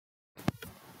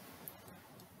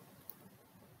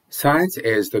Science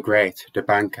is the great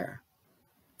debunker.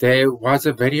 There was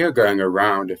a video going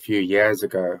around a few years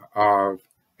ago of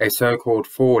a so-called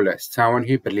fallist, someone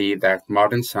who believed that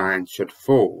modern science should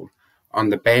fall on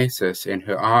the basis in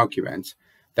her argument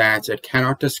that it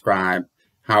cannot describe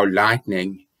how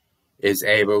lightning is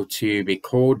able to be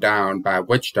called down by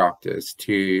witch doctors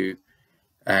to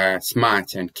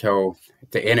smite and kill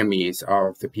the enemies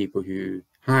of the people who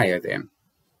hire them.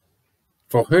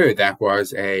 For her, that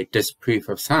was a disproof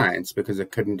of science because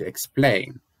it couldn't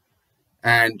explain.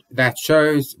 And that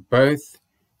shows both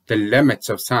the limits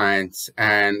of science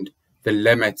and the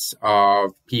limits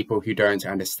of people who don't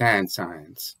understand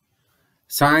science.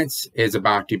 Science is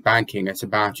about debunking. It's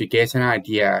about you get an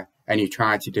idea and you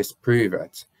try to disprove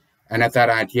it. And if that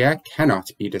idea cannot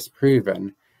be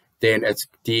disproven, then it's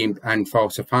deemed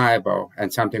unfalsifiable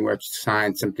and something which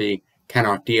science simply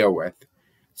cannot deal with.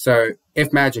 So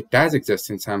if magic does exist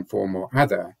in some form or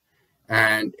other,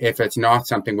 and if it's not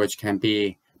something which can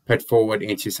be put forward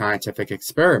into scientific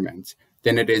experiments,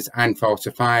 then it is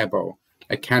unfalsifiable.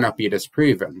 It cannot be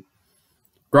disproven.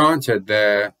 Granted,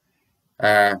 the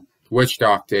witch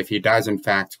doctor, if he does in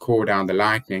fact call down the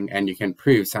lightning and you can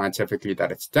prove scientifically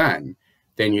that it's done,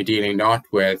 then you're dealing not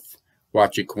with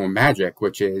what you call magic,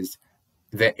 which is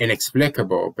the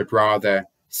inexplicable, but rather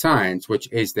science,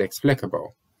 which is the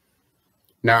explicable.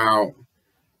 Now,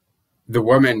 the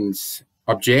woman's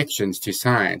objections to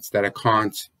science that it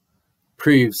can't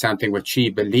prove something which she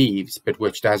believes but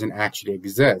which doesn't actually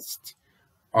exist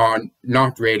are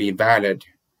not really valid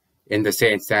in the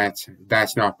sense that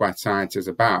that's not what science is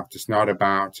about. It's not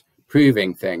about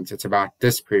proving things, it's about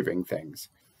disproving things.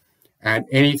 And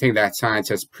anything that science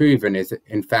has proven is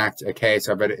in fact a case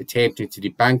of it attempting to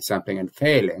debunk something and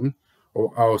failing,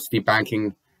 or else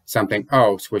debunking something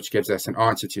else which gives us an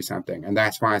answer to something. And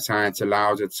that's why science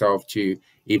allows itself to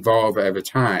evolve over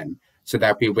time, so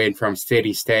that we went from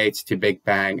steady states to Big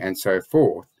Bang and so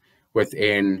forth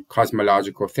within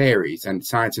cosmological theories. And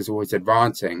science is always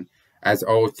advancing as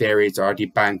old theories are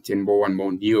debunked in more and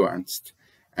more nuanced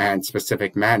and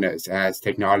specific manners as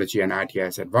technology and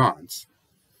ideas advance.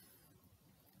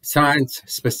 Science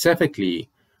specifically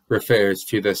refers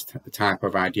to this type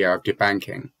of idea of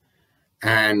debunking.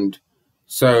 And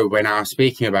so when I was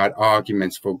speaking about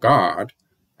arguments for God,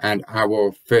 and I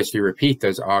will firstly repeat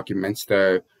those arguments,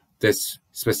 though this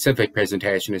specific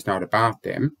presentation is not about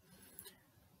them,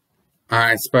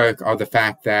 I spoke of the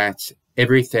fact that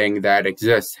everything that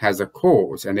exists has a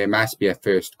cause, and there must be a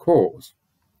first cause.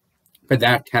 But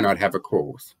that cannot have a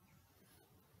cause.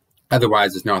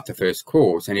 Otherwise, it's not the first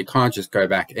cause, and you can't just go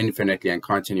back infinitely and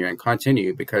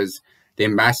continue, because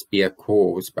there must be a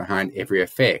cause behind every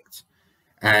effect.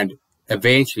 And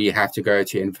eventually you have to go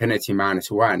to infinity minus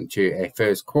one to a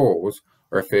first cause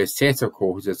or a first set of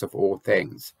causes of all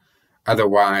things.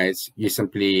 Otherwise, you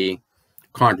simply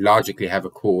can't logically have a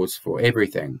cause for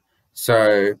everything.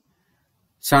 So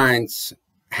science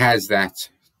has that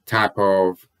type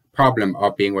of problem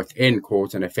of being within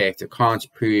cause and effect. It can't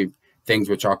prove things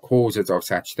which are causes of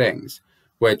such things,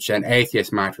 which an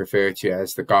atheist might refer to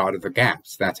as the God of the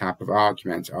gaps, that type of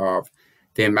argument of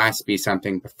there must be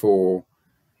something before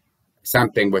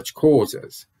something which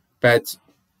causes. But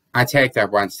I take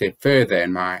that one step further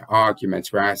in my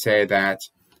arguments, where I say that,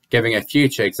 giving a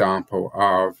future example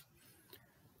of,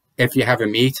 if you have a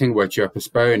meeting which you're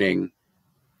postponing,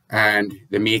 and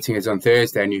the meeting is on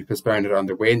Thursday and you postpone it on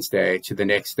the Wednesday to the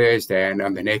next Thursday, and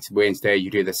on the next Wednesday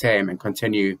you do the same and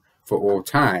continue for all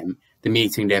time, the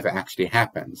meeting never actually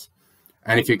happens.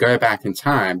 And if you go back in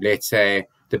time, let's say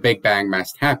the Big Bang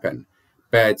must happen,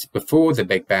 but before the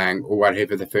Big Bang, or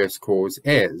whatever the first cause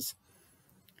is,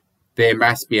 there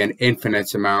must be an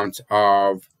infinite amount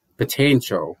of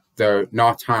potential, though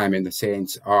not time in the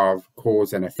sense of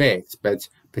cause and effect, but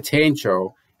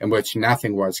potential in which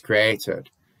nothing was created.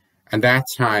 And that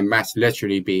time must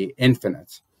literally be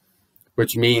infinite,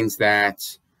 which means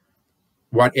that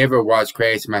whatever was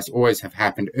created must always have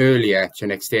happened earlier to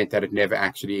an extent that it never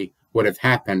actually would have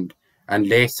happened,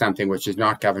 unless something which is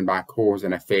not governed by cause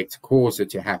and effect caused it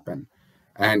to happen.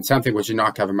 And something which is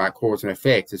not governed by cause and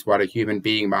effect is what a human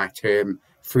being might term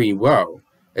free will.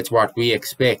 It's what we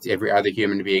expect every other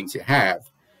human being to have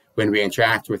when we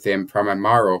interact with them from a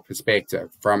moral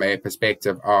perspective, from a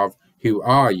perspective of who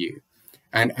are you.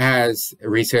 And as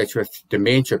research with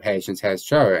dementia patients has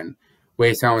shown,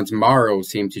 where someone's morals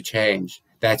seem to change,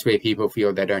 that's where people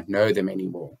feel they don't know them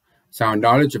anymore. So our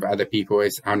knowledge of other people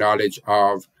is our knowledge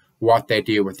of what they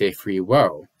do with their free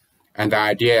will. And the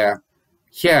idea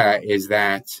here is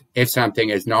that if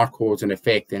something is not cause and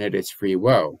effect, then it is free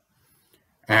will.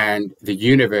 And the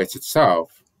universe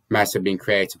itself, must have been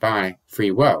created by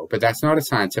free will. But that's not a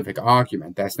scientific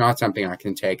argument. That's not something I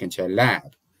can take into a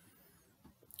lab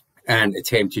and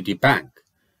attempt to debunk.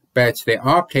 But there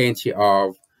are plenty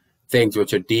of things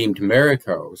which are deemed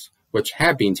miracles, which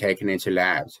have been taken into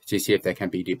labs to see if they can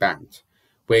be debunked,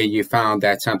 where you found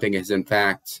that something is in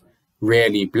fact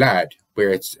really blood, where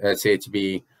it's said to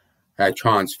be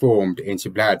transformed into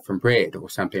blood from bread or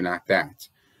something like that,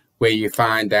 where you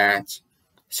find that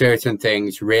certain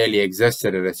things really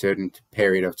existed at a certain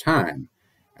period of time,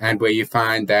 and where you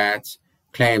find that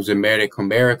claims of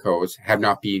miracles have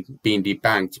not been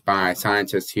debunked by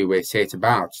scientists who were set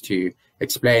about to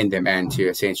explain them and to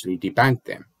essentially debunk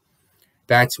them.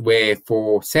 That's where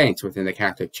for saints within the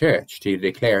Catholic Church to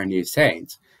declare a new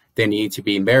saint, there need to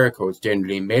be miracles,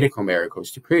 generally medical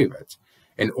miracles, to prove it.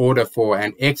 In order for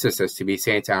an exorcist to be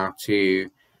sent out to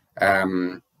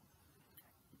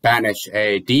banish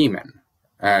a demon,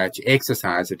 to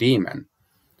exorcise a demon,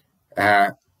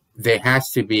 there has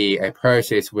to be a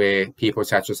process where people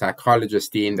such as psychologists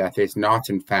deem that there's not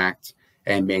in fact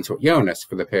a mental illness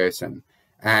for the person.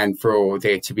 And for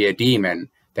there to be a demon,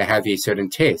 they have these certain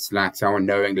tests, like someone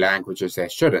knowing languages they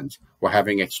shouldn't, or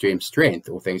having extreme strength,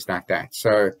 or things like that.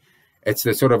 So it's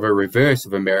the sort of a reverse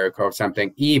of a miracle of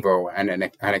something evil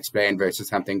and unexplained versus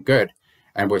something good,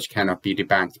 and which cannot be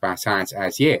debunked by science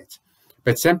as yet.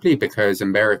 But simply because a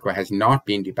miracle has not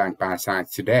been debunked by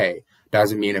science today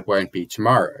doesn't mean it won't be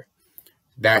tomorrow.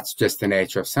 That's just the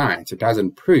nature of science. It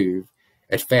doesn't prove,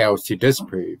 it fails to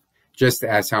disprove. Just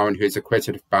as someone who's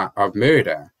acquitted of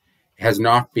murder has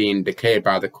not been declared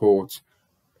by the court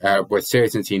with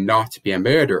certainty not to be a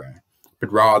murderer,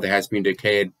 but rather has been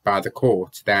declared by the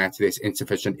court that there's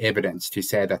insufficient evidence to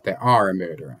say that they are a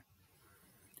murderer.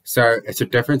 So it's a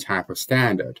different type of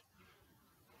standard.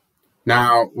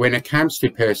 Now, when it comes to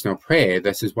personal prayer,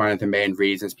 this is one of the main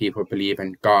reasons people believe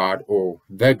in God or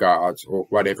the gods or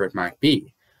whatever it might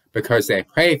be, because they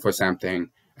pray for something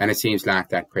and it seems like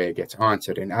that prayer gets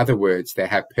answered. In other words, they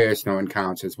have personal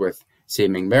encounters with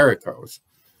seeming miracles.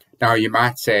 Now, you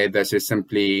might say this is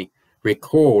simply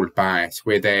recall bias,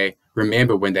 where they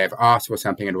remember when they've asked for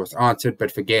something and it was answered,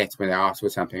 but forget when they asked for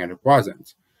something and it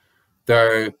wasn't.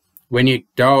 Though, when you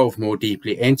delve more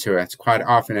deeply into it, quite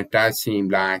often it does seem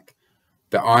like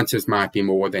the answers might be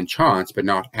more than chance, but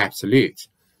not absolute.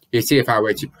 You see, if I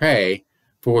were to pray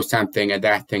for something and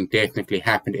that thing definitely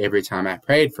happened every time I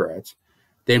prayed for it,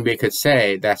 then we could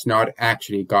say that's not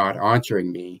actually God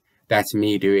answering me, that's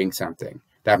me doing something.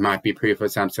 That might be proof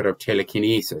of some sort of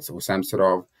telekinesis or some sort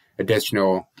of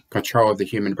additional control the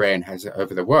human brain has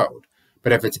over the world.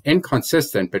 But if it's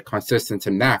inconsistent, but consistent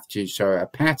enough to show a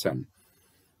pattern,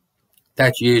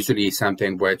 that's usually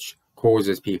something which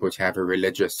causes people to have a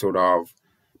religious sort of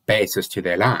basis to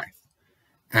their life.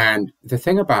 And the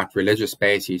thing about religious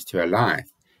bases to a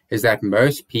life is that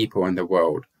most people in the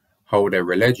world hold a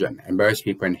religion, and most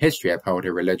people in history have held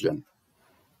a religion,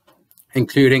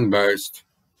 including most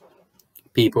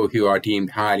people who are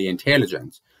deemed highly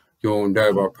intelligent. Your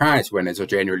Nobel Prize winners are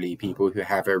generally people who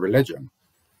have a religion.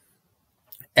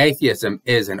 Atheism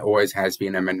is and always has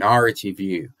been a minority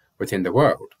view within the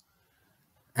world.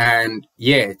 And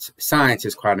yet, science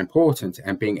is quite important,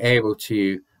 and being able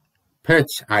to put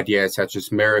ideas such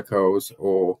as miracles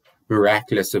or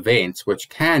miraculous events, which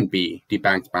can be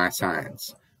debunked by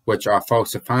science, which are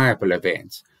falsifiable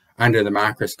events, under the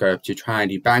microscope to try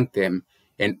and debunk them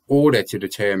in order to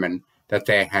determine that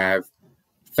they have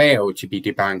failed to be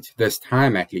debunked this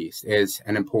time at least, is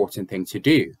an important thing to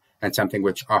do, and something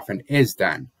which often is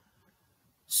done.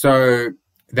 So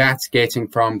that's getting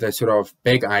from the sort of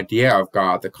big idea of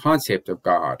God, the concept of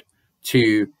God,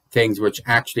 to things which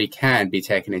actually can be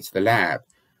taken into the lab,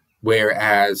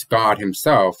 whereas God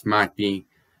himself might be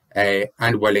an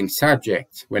unwilling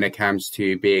subject when it comes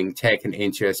to being taken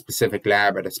into a specific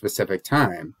lab at a specific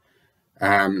time.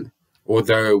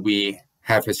 Although we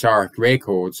have historic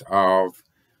records of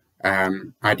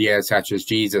ideas such as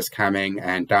Jesus coming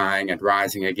and dying and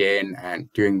rising again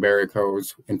and doing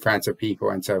miracles in front of people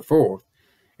and so forth.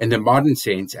 In the modern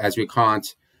sense, as we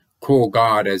can't call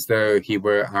God as though he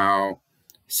were our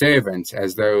servant,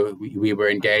 as though we were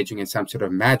engaging in some sort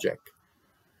of magic,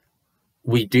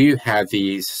 we do have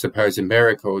these supposed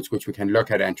miracles which we can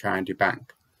look at and try and debunk.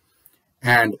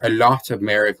 And a lot of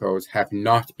miracles have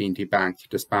not been debunked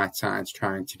despite science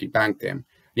trying to debunk them.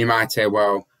 You might say,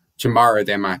 well, tomorrow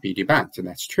they might be debunked, and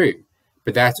that's true.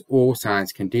 But that's all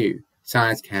science can do.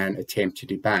 Science can attempt to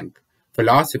debunk.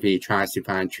 Philosophy tries to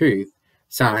find truth.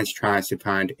 Science tries to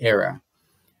find error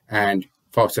and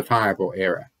falsifiable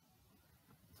error.